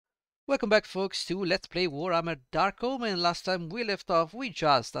Welcome back, folks, to Let's Play Warhammer Dark Omen. Last time we left off, we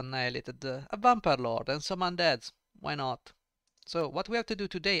just annihilated a vampire lord and some undeads. Why not? So, what we have to do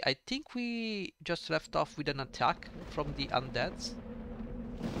today, I think we just left off with an attack from the undeads.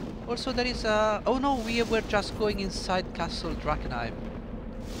 Also, there is a... Oh no, we were just going inside Castle Drakenheim.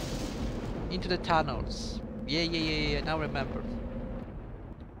 Into the tunnels. Yeah, now remember.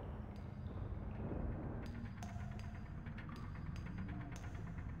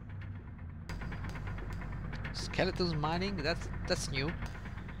 Skeletons mining, that's new.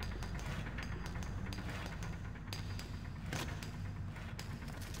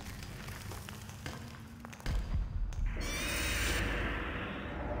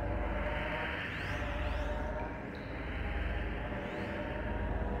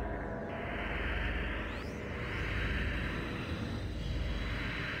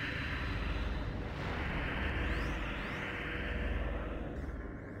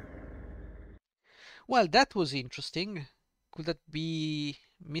 Well, that was interesting. Could that be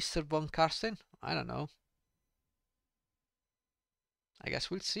Mr. von Karsten? I don't know. I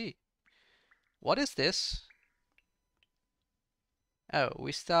guess we'll see. What is this? Oh,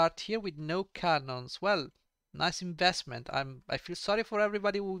 we start here with no cannons. Well, nice investment. I feel sorry for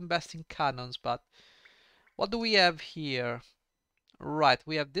everybody who invests in cannons, but what do we have here? Right,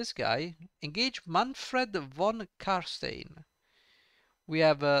 we have this guy. Engage Manfred von Karstein. We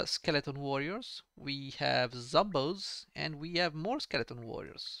have skeleton warriors, we have zombos, and we have more skeleton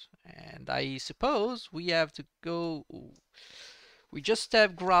warriors. And I suppose we have to go... We just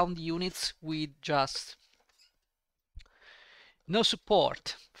have ground units with just no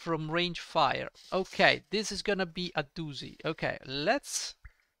support from range fire. Okay, this is gonna be a doozy. Okay, let's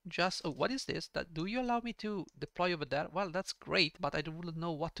just... Oh, what is this? Do you allow me to deploy over there? Well, that's great, but I don't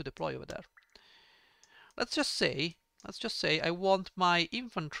know what to deploy over there. Let's just say I want my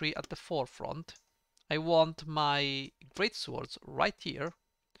infantry at the forefront. I want my greatswords right here.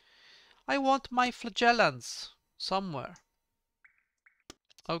 I want my flagellants somewhere.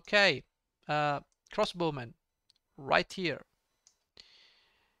 Okay, crossbowmen right here.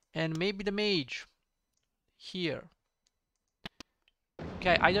 And maybe the mage here.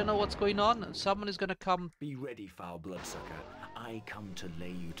 Okay, I don't know what's going on. Someone is gonna come. Be ready, foul bloodsucker. I come to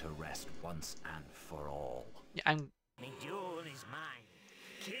lay you to rest once and for all. Yeah, I'm... The duel is mine.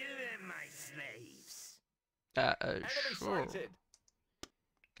 Kill them, my slaves. Sure.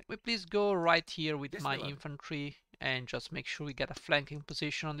 Can we please go right here with my infantry and just make sure we get a flanking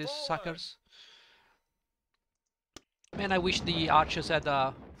position on these suckers? Man, I wish the archers had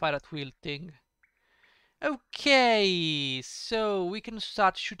a fire at will thing. Okay, so we can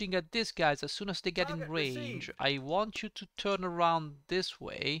start shooting at these guys as soon as they get in range. I want you to turn around this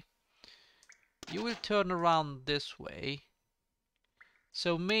way. You will turn around this way.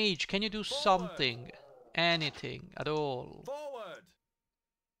 So mage, can you do something? Anything at all? Forward.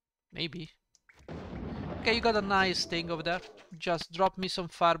 Maybe. Okay, you got a nice thing over there. Just drop me some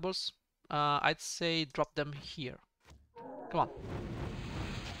fireballs. I'd say drop them here. Come on.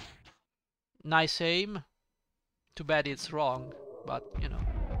 Nice aim. Too bad it's wrong, but you know.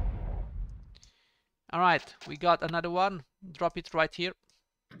 Alright, we got another one. Drop it right here.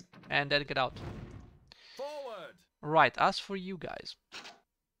 And then get out. Forward. Right, as for you guys.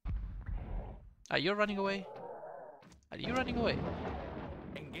 Are you running away? Are you running away?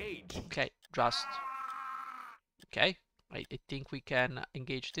 Engage. Okay, just... Okay, I think we can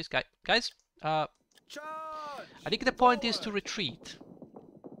engage this guy. Guys, Charge. I think the point is to retreat.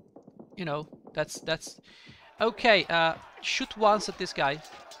 You know, that's... Okay, shoot once at this guy.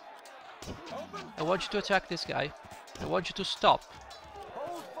 I want you to attack this guy. I want you to stop.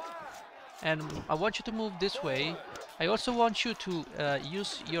 And I want you to move this way. I also want you to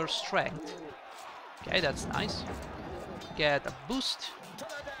use your strength. Okay, that's nice. Get a boost.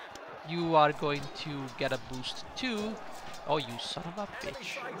 You are going to get a boost too. Oh, you son of a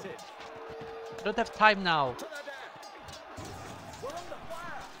bitch. I don't have time now.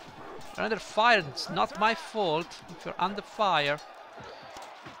 You're under fire. It's not my fault if you're under fire.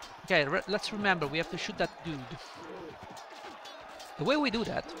 Okay, let's remember, we have to shoot that dude. The way we do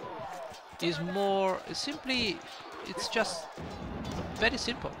that is more simply, it's just very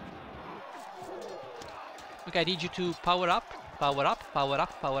simple. Okay, I need you to power up, power up, power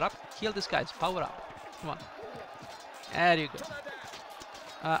up, power up. Kill these guys, power up. Come on. There you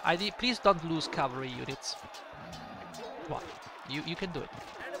go. Please don't lose cavalry units. Come on, you can do it.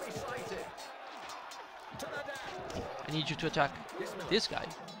 I need you to attack this guy.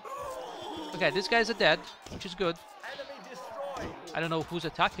 Okay, this guy is dead, which is good. I don't know who's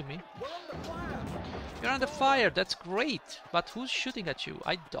attacking me. You're under fire, that's great. But who's shooting at you?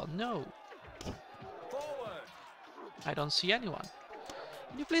 I don't know. Forward. I don't see anyone.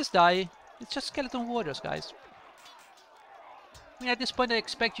 Can you please die? It's just skeleton warriors, guys. I mean, at this point I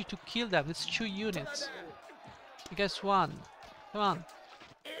expect you to kill them. It's 2 units. You guys won. Come on.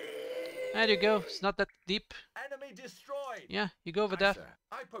 There you go. It's not that deep. Enemy destroyed. Yeah, you go over Aye, there. sir.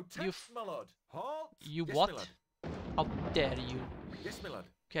 I protect, You my lord. Halt. You Yes, what? my lord. How dare you? Yes, my lord.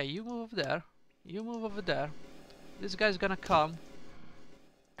 Okay, you move over there. You move over there. This guy's gonna come.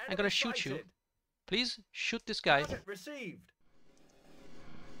 I'm gonna shoot you. Please shoot this guy. Target received.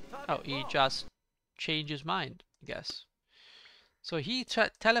 Oh, Target he locked. just changed his mind, I guess. So he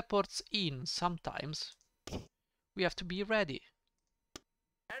teleports in sometimes. We have to be ready.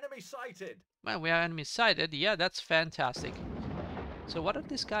 Enemy sighted. Well, we are enemy sighted. Yeah, that's fantastic. So what are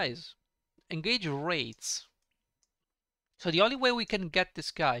these guys? Engage raids. So the only way we can get this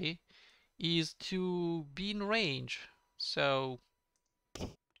guy is to be in range. So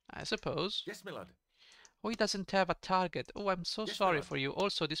I suppose. Yes, my lord. Oh, he doesn't have a target. Oh, I'm so Yes, my sorry lord. for you.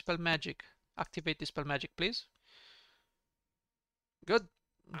 Also, dispel magic. Activate dispel magic, please. Good.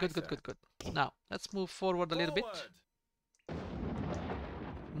 Good, Aye, good, sir. good, good. Now, let's move forward a little bit. Forward.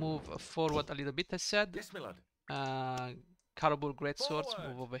 Move forward a little bit, I said. Yes, my lord. Caribou Greatswords, Forward.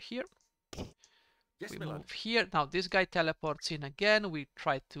 move over here. Yes, We my lord. move here. Now, this guy teleports in again. We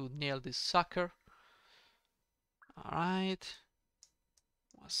try to nail this sucker. Alright.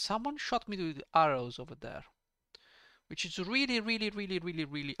 Someone shot me with arrows over there. Which is really, really, really, really,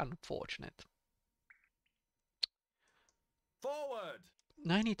 really unfortunate. Forward.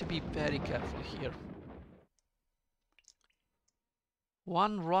 Now I need to be very careful here.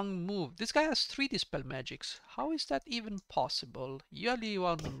 One wrong move. This guy has 3 dispel magics. How is that even possible? You only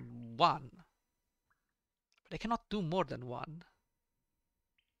want 1. But I cannot do more than 1.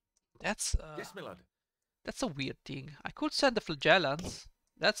 That's Yes, my lord. a weird thing. I could send the flagellants.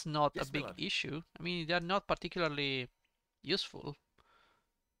 That's not Yes, a my big lord. issue. I mean, they're not particularly useful.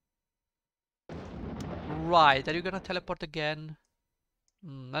 Right, are you gonna teleport again?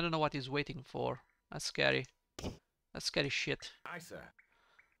 I don't know what he's waiting for. That's scary. That's scary shit. Aye, sir.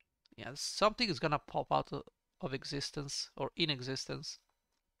 Yeah, something is gonna pop out of existence or in existence.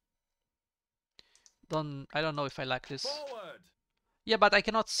 I don't know if I like this. Forward. Yeah, but I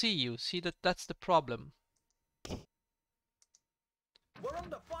cannot see you. See, that's the problem. We're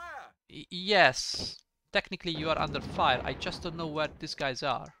under fire. Yes, technically you are under fire. I just don't know where these guys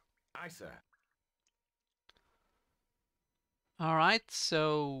are. Aye, sir. Alright,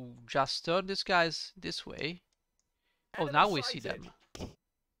 so just turn these guys this way. Oh, Enemy now we see sighted. them.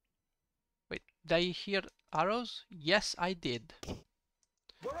 Wait, did I hear arrows? Yes, I did.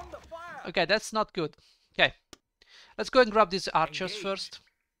 We're under fire. Okay, that's not good. Okay, let's go and grab these archers Engage. first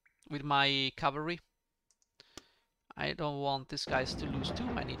with my cavalry. I don't want these guys to lose too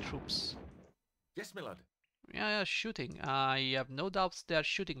many troops. Yes, my lord. Yeah, shooting. I have no doubts they're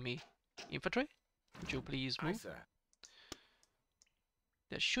shooting me. Infantry, would you please Aye, move? sir.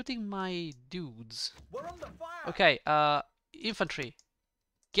 They're shooting my dudes. We're under fire. Okay, infantry,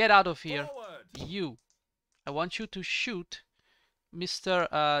 get out of here. Forward. You. I want you to shoot Mr.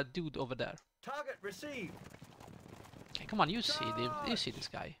 Dude over there. Target received. Okay, come on, you see this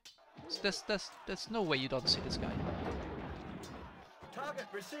guy. There's no way you don't see this guy. Target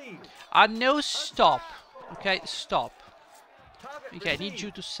received. No, stop. Okay, stop. Target Okay, I need received.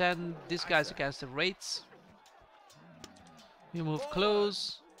 you to send these Aye, guys sir. against the raids. You move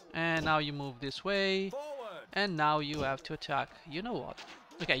close, and now you move this way, Forward. and now you have to attack. You know what?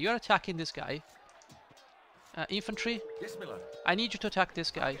 Okay, you're attacking this guy. Infantry, Yes, my lord. I need you to attack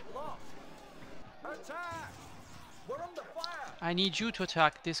this guy. Lost. Attack. We're under fire. I need you to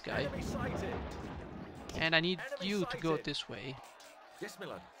attack this guy, Enemy sighted. and I need Enemy you to go sighted. this way. Yes, my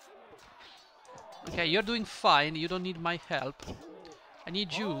lord. Okay, you're doing fine. You don't need my help. I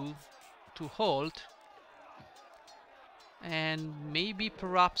need you to hold, and maybe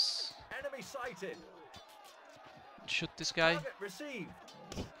perhaps Enemy sighted. shoot this guy. Target received.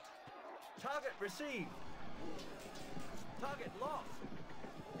 Target received. Target lost.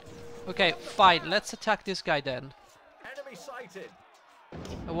 Okay, fine. Let's attack this guy then. Enemy sighted.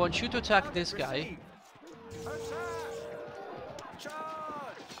 I want you to attack Target this guy. received. Attack. Charge.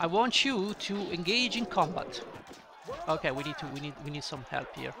 I want you to engage in combat. We're under Okay, fire. we need some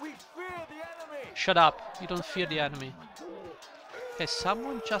help here. We fear the enemy. Shut up. You don't fear the enemy. Okay,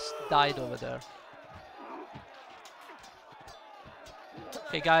 someone just died over there.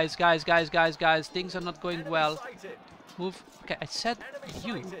 Okay, guys, things are not going Enemy well. sighted. Move. Okay, I said Enemy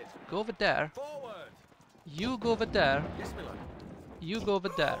you sighted. go over there. Forward. You go over there. Yes, my lord. You go over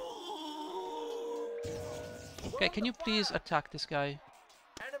there. Okay, can you please attack this guy?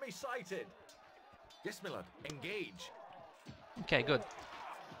 Enemy sighted. Yes, my lord. Engage. Okay, good.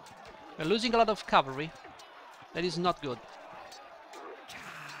 We're losing a lot of cavalry. That is not good.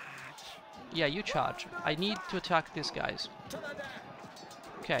 Yeah, you charge. I need to attack these guys.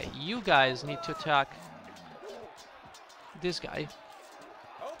 Okay, you guys need to attack this guy.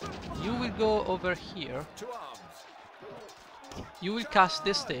 You will go over here. To arms. You will cast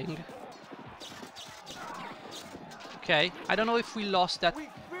this thing. Okay, I don't know if we lost that We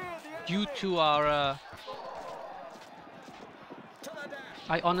fear the due enemy. to our... To the death.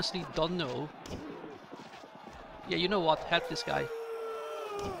 I honestly don't know. Yeah, you know what? Help this guy.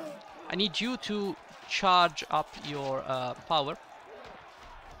 I need you to charge up your power.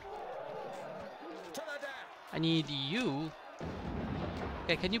 To the death. I need you...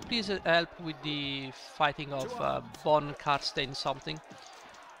 Okay, can you please help with the fighting of Bon Karstein something?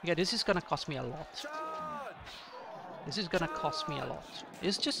 Yeah, this is gonna cost me a lot. Charge. This is gonna cost me a lot.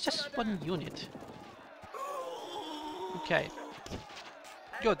 It's just one unit. Okay.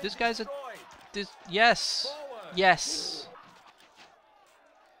 Good, this guy's a... This... Yes! Yes!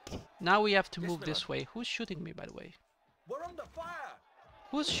 Now we have to move this way. Who's shooting me, by the way? We're under fire.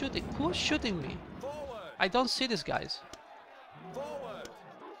 Who's shooting? Who's shooting me? Forward. I don't see these guys. Forward.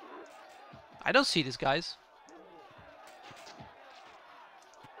 I don't see these guys.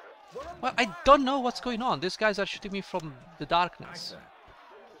 We're under Well, I fire. don't know what's going on. These guys are shooting me from the Aye, darkness. sir.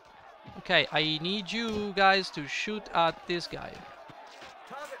 Okay, I need you guys to shoot at this guy.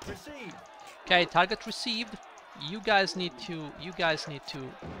 Target received. Okay, target received. You guys need to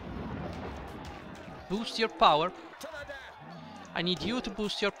boost your power. To the death. I need you to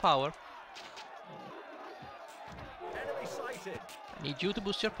boost your power. Enemy sighted. I need you to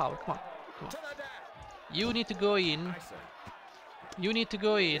boost your power. Come on. Come To on. the death. You need to go in. Aye, sir. You need to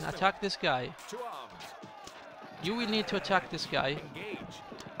go in. Attack this guy. To arms. You will need to attack this guy. Engage.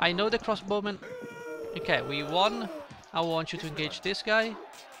 I know the crossbowman. Okay, we won. I want you to engage this guy.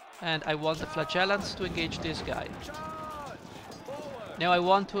 And I want the flagellants to engage this guy. Charge. Forward. Now I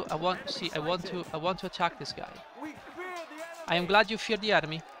want to attack this guy. We fear the enemy. I am glad you fear the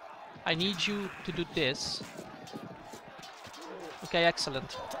enemy. I need you to do this. Okay,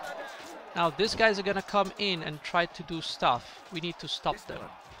 excellent. Now these guys are gonna come in and try to do stuff. We need to stop Yes, them. sir.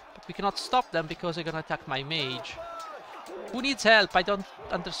 But we cannot stop them because they're gonna attack my mage. Who needs help? I don't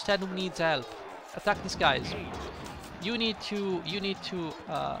understand who needs help. Attack these guys. You need to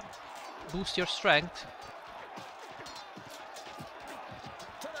boost your strength.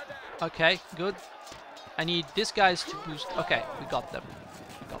 Okay, good. I need these guys to boost. Okay, we got them.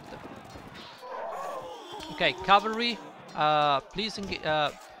 We got them. Okay, cavalry.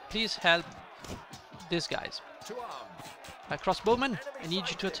 Please help these guys. To arms. Crossbowman, I need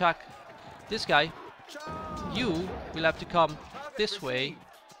you to attack this guy. You will have to come this way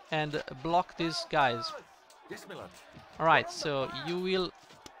and block these guys. Yes, my lord. Alright, so you will...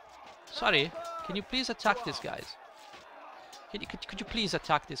 Sorry, can you please attack these guys? Could you please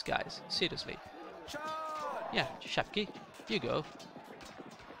attack these guys? Seriously. Charge. Yeah, Shepki, you go.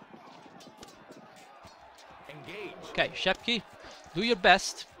 Engage. Okay, Shepki, do your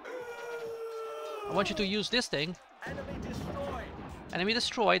best. I want you to use this thing. Enemy destroyed. Enemy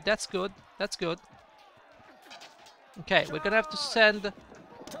destroyed, that's good, that's good. Okay, we're gonna have to send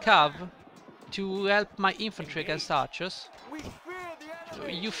Cav to help my infantry against archers. We fear the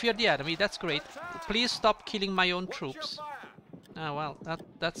enemy. You fear the enemy, that's great. Please stop killing my own Watch your troops. fire. Ah, well,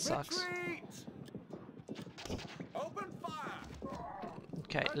 that sucks. Retreat. Open fire.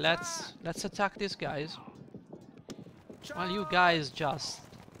 Okay, let's attack these guys. Well, you guys just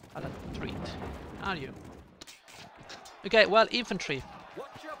are a treat, are you? Okay, well, infantry,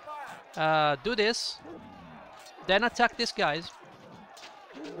 Watch your fire. do this, then attack these guys.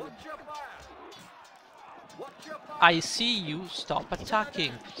 Watch your fire. Watch your fire. I see you. Stop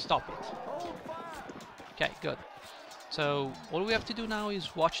attacking. Stop it. Hold fire. Okay, good. So all we have to do now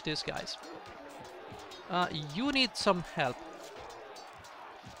is watch these guys. You need some help.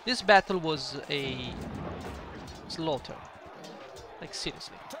 This battle was a slaughter. Like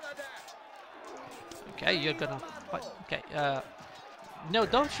seriously. To the death. Okay, you're gonna fight. Okay, no,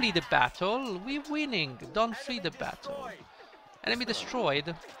 don't flee the battle. We're winning. Don't flee the battle. Destroyed. Enemy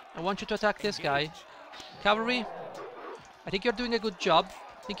destroyed. I want you to attack this guy. Cavalry, I think you're doing a good job.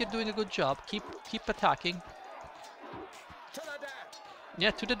 Keep attacking. To the death.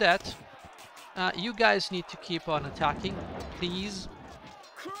 Yeah, to the death. You guys need to keep on attacking, please.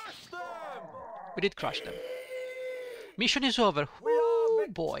 Crush them. We did crush them. Mission is over. We are Whoo,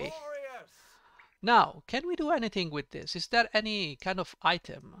 boy. victorious. Now, can we do anything with this? Is there any kind of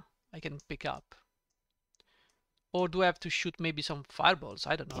item I can pick up? Or do I have to shoot maybe some fireballs?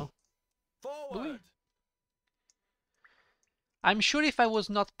 I don't know. Do we? Forward! I'm sure if I was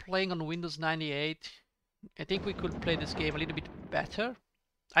not playing on Windows 98, I think we could play this game a little bit better.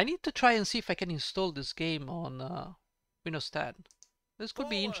 I need to try and see if I can install this game on Windows 10. This could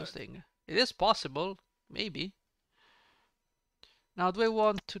be interesting. It is possible, maybe. Now, do I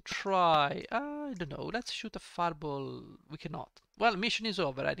want to try? I don't know. Let's shoot a fireball. We cannot. Well, mission is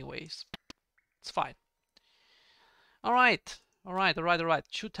over anyways. It's fine. All right. All right, all right, all right.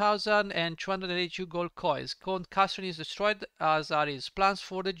 2,282 gold coins. Count Castron is destroyed, as are his plans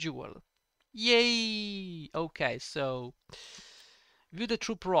for the jewel. Yay! Okay, so view the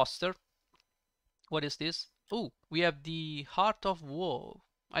troop roster. What is this? Oh, we have the Heart of War.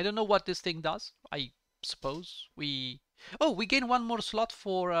 I don't know what this thing does. I suppose we... Oh, we gain one more slot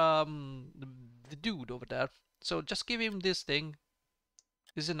for the dude over there. So just give him this thing.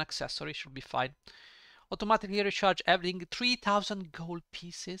 This is an accessory, should be fine. Automatically recharge everything. 3,000 gold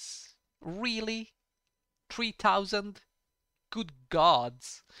pieces. Really? 3,000? Good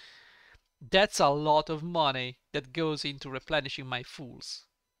gods. That's a lot of money that goes into replenishing my fools.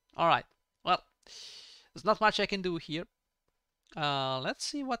 Alright, well, there's not much I can do here. Let's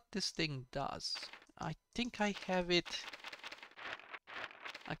see what this thing does. I think I have it.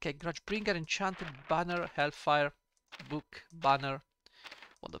 Okay, Grudgebringer, Enchanted, Banner, Hellfire, Book, Banner,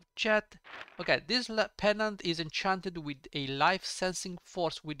 Wand of Jet. Okay, this pennant is enchanted with a life-sensing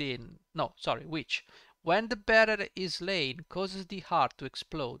force within. No, sorry, which, when the bearer is slain, causes the heart to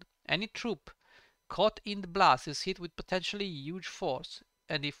explode. Any troop caught in the blast is hit with potentially huge force,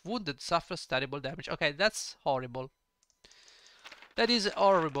 and if wounded, suffers terrible damage. Okay, that's horrible. That is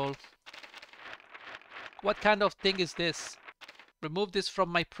horrible. What kind of thing is this? Remove this from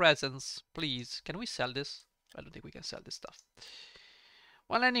my presence, please. Can we sell this? I don't think we can sell this stuff.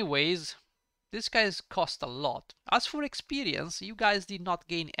 Well, anyways, these guys cost a lot. As for experience, you guys did not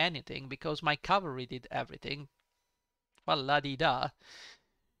gain anything because my cavalry did everything. Well, la-di-da.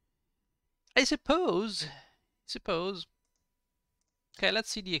 I suppose. Okay,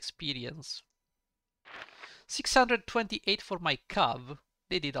 let's see the experience. 628 for my cav.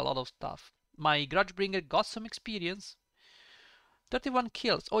 They did a lot of stuff. My Grudgebringer got some experience. 31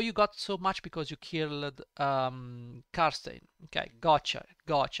 kills. Oh, you got so much because you killed Karstein. Okay, gotcha.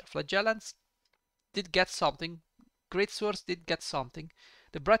 Flagellants did get something. Great Swords did get something.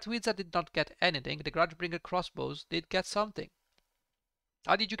 The Bright Wizard did not get anything. The Grudgebringer crossbows did get something.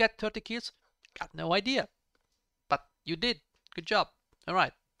 How did you get 30 kills? Got no idea. But you did. Good job.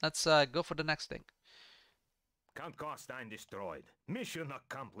 Alright, let's go for the next thing. Count Carstein destroyed. Mission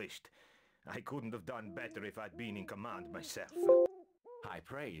accomplished. I couldn't have done better if I'd been in command myself. High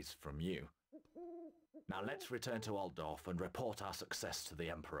praise from you. Now let's return to Altdorf and report our success to the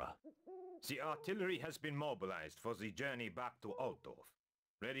Emperor. The artillery has been mobilized for the journey back to Altdorf.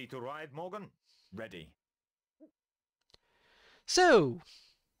 Ready to ride, Morgan? Ready. So,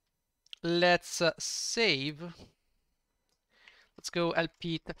 let's save. Let's go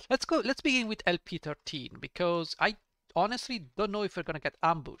LP. Let's begin with LP13 because I honestly don't know if we're gonna get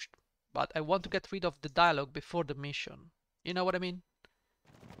ambushed, but I want to get rid of the dialogue before the mission. You know what I mean?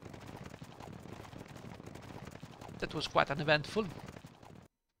 That was quite uneventful.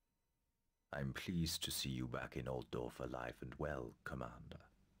 I'm pleased to see you back in Altdorf alive and well, Commander.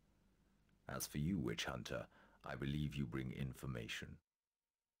 As for you, Witch Hunter, I believe you bring information.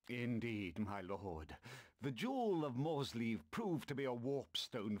 Indeed, my lord. The jewel of Morsleaf proved to be a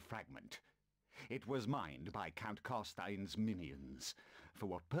warpstone fragment. It was mined by Count Carstein's minions. For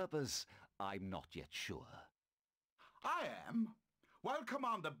what purpose, I'm not yet sure. I am. While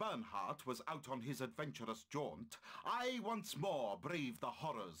Commander Bernhardt was out on his adventurous jaunt, I once more braved the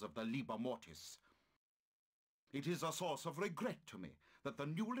horrors of the Liber Mortis. It is a source of regret to me that the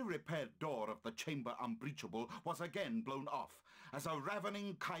newly repaired door of the Chamber Unbreachable was again blown off, as a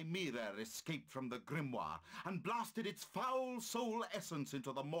ravening chimera escaped from the grimoire and blasted its foul soul essence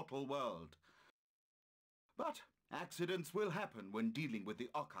into the mortal world. But accidents will happen when dealing with the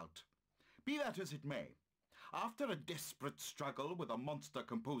occult. Be that as it may, after a desperate struggle with a monster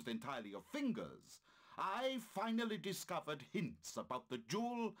composed entirely of fingers, I finally discovered hints about the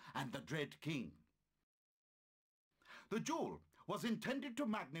jewel and the Dread King. The jewel was intended to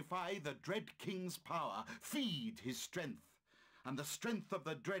magnify the Dread King's power, feed his strength. And the strength of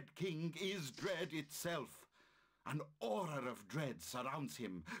the Dread King is dread itself. An aura of dread surrounds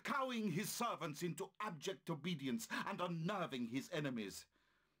him, cowing his servants into abject obedience and unnerving his enemies.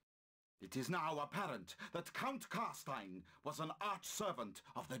 It is now apparent that Count Carstein was an arch-servant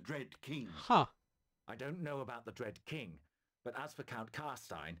of the Dread King. Huh. I don't know about the Dread King, but as for Count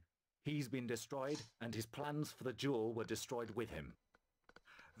Carstein, He's been destroyed, and his plans for the jewel were destroyed with him.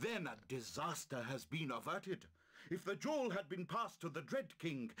 Then a disaster has been averted. If the jewel had been passed to the Dread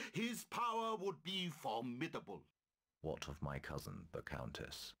King, his power would be formidable. What of my cousin, the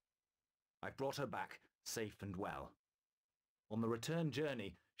Countess? I brought her back, safe and well. On the return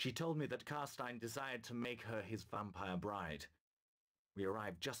journey, she told me that Karstein desired to make her his vampire bride. We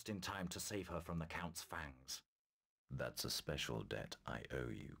arrived just in time to save her from the Count's fangs. That's a special debt I owe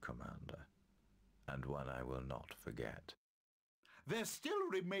you, Commander, and one I will not forget. There still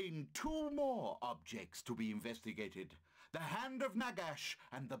remain 2 more objects to be investigated. The Hand of Nagash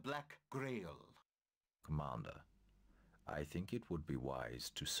and the Black Grail. Commander, I think it would be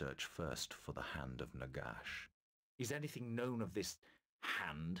wise to search first for the Hand of Nagash. Is anything known of this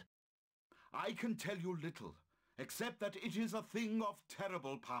hand? I can tell you little, except that it is a thing of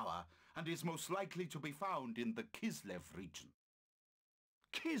terrible power, and is most likely to be found in the Kislev region.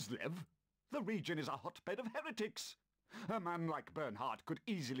 Kislev? The region is a hotbed of heretics. A man like Bernhard could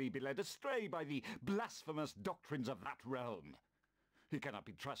easily be led astray by the blasphemous doctrines of that realm. He cannot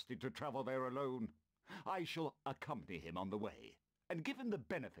be trusted to travel there alone. I shall accompany him on the way, and give him the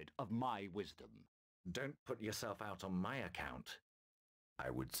benefit of my wisdom. Don't put yourself out on my account. I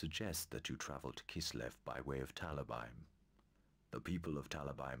would suggest that you travel to Kislev by way of Talabheim. The people of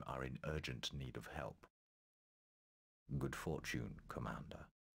Talabheim are in urgent need of help. Good fortune, Commander.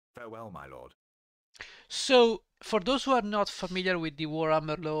 Farewell, my lord. So, for those who are not familiar with the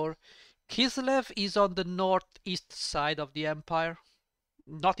Warhammer lore, Kislev is on the northeast side of the Empire.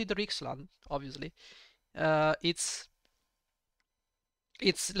 Not in the Riksland, obviously. It's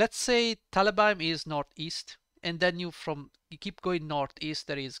let's say Talabheim is northeast, and then you keep going northeast,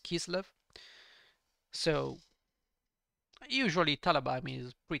 there is Kislev. So usually Talabheim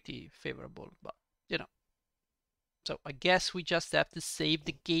is pretty favorable, but you know. So I guess we just have to save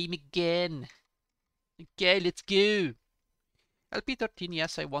the game again. Okay, let's go. Ep.13,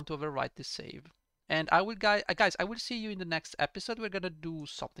 yes, I want to overwrite this save. And I will, guys, I will see you in the next episode. We're gonna do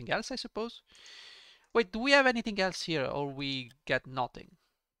something else, I suppose. Wait, do we have anything else here, or we get nothing?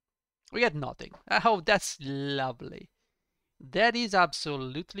 We get nothing. Oh, that's lovely. That is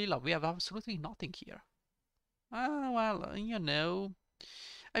absolutely lovely. We have absolutely nothing here. Well, you know.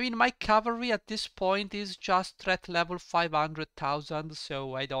 I mean, my cavalry at this point is just threat level 500,000,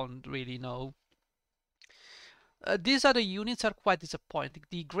 so I don't really know. These other units are quite disappointing.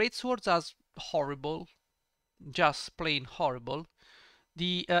 The greatswords are horrible, just plain horrible.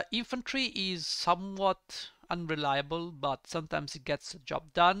 The infantry is somewhat unreliable, but sometimes it gets the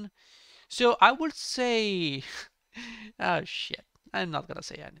job done. So I would say, oh shit, I'm not gonna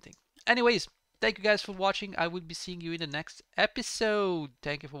say anything. Anyways, thank you guys for watching. I will be seeing you in the next episode.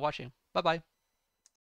 Thank you for watching. Bye bye.